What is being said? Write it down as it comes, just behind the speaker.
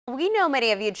we know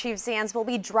many of you Chiefs fans will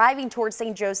be driving towards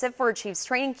St. Joseph for a Chiefs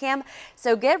training camp,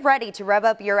 so get ready to rev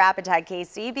up your appetite,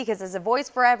 KC, because as a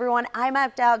voice for everyone, I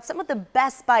mapped out some of the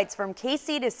best bites from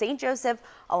KC to St. Joseph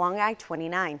along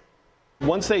I-29.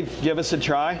 Once they give us a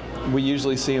try, we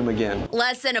usually see them again.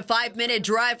 Less than a 5-minute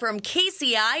drive from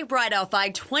KCI, right off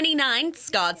I-29,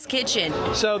 Scott's Kitchen.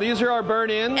 So these are our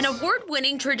burnt-ins. An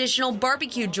award-winning traditional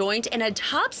barbecue joint and a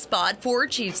top spot for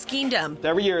Chiefs Kingdom.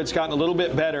 Every year it's gotten a little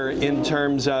bit better in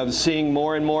terms of seeing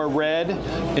more and more red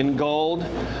and gold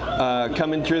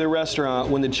coming through the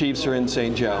restaurant when the Chiefs are in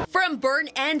St. Joe. From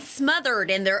burnt and smothered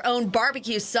in their own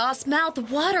barbecue sauce,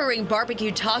 mouth-watering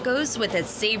barbecue tacos with a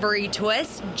savory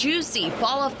twist, juicy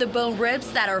fall-off-the-bone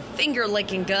ribs that are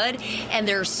finger-licking good, and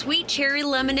their sweet cherry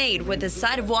lemonade with a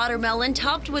side of watermelon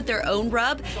topped with their own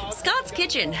rub. Scott's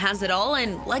Kitchen has it all,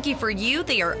 and lucky for you,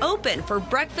 they are open for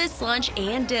breakfast, lunch,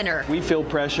 and dinner. We feel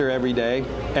pressure every day,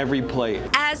 every plate.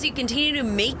 As you continue to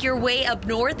make your way up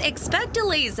north, expect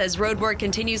delays as road work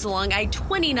continues along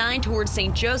I-29 towards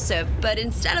St. Joseph, but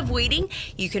instead of waiting,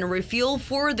 you can refuel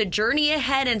for the journey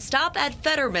ahead and stop at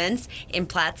Fetterman's in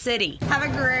Platte City. Have a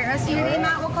great rest of your day,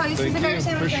 Matt. We'll call you soon.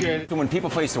 Appreciate it. When people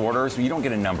place orders, you don't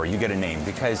get a number, you get a name,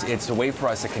 because it's a way for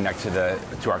us to connect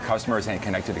to our customers and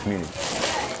connect to the community.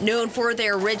 Known for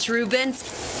their rich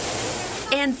Reubens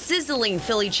and sizzling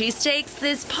Philly cheesesteaks,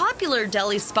 this popular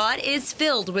deli spot is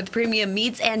filled with premium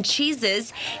meats and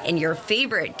cheeses, and your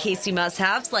favorite KC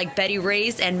must-haves like Betty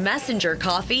Ray's and Messenger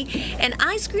coffee, and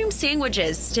ice cream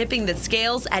sandwiches, tipping the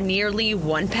scales at nearly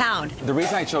 1 pound. The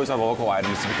reason I chose our local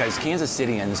items is because Kansas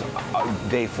Cityans,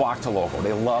 they flock to local.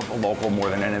 They love local more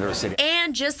than any other city.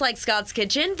 And just like Scott's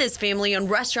Kitchen, this family-owned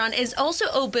restaurant is also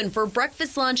open for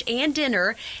breakfast, lunch, and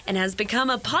dinner, and has become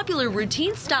a popular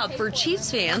routine stop for Chiefs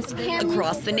fans across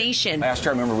the nation. Last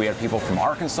year, I remember we had people from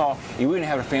Arkansas. We even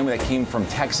had a family that came from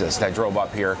Texas that drove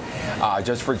up here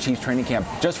just for Chiefs training camp,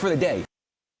 just for the day.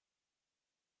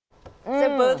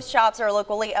 So both shops are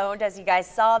locally owned, as you guys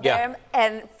saw them,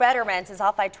 and Fetterman's is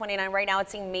off I-29 right now.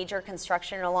 It's seeing major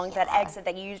construction along that exit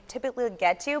that you typically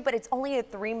get to, but it's only a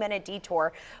 3-minute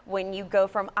detour when you go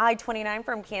from I-29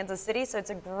 from Kansas City, so it's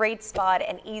a great spot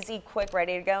and easy, quick,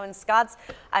 ready to go. And Scott's,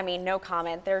 I mean, no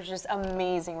comment. They're just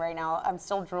amazing right now. I'm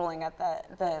still drooling at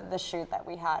the shoot that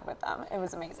we had with them. It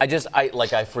was amazing.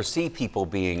 I foresee people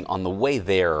being on the way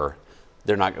there.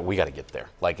 They're not. We got to get there.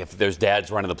 Like if there's dads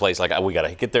running the place, like we got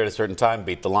to get there at a certain time,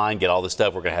 beat the line, get all this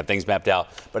stuff. We're gonna have things mapped out.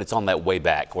 But it's on that way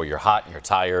back where you're hot and you're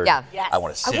tired. Yeah. Yes. I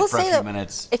want to sit for a few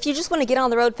minutes. If you just want to get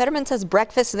on the road, Fetterman says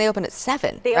breakfast and they open at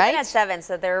 7. They right? open at 7,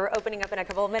 so they're opening up in a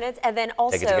couple of minutes. And then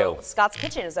also Scott's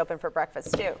Kitchen is open for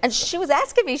breakfast too. And she was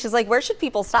asking me, she's like, where should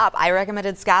people stop? I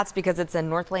recommended Scott's because it's a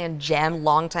Northland gem,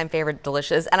 longtime favorite,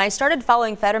 delicious. And I started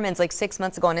following Fetterman's like 6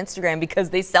 months ago on Instagram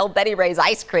because they sell Betty Ray's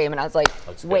ice cream. And I was like,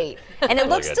 wait. And it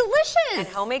looks delicious. And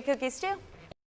homemade cookies too.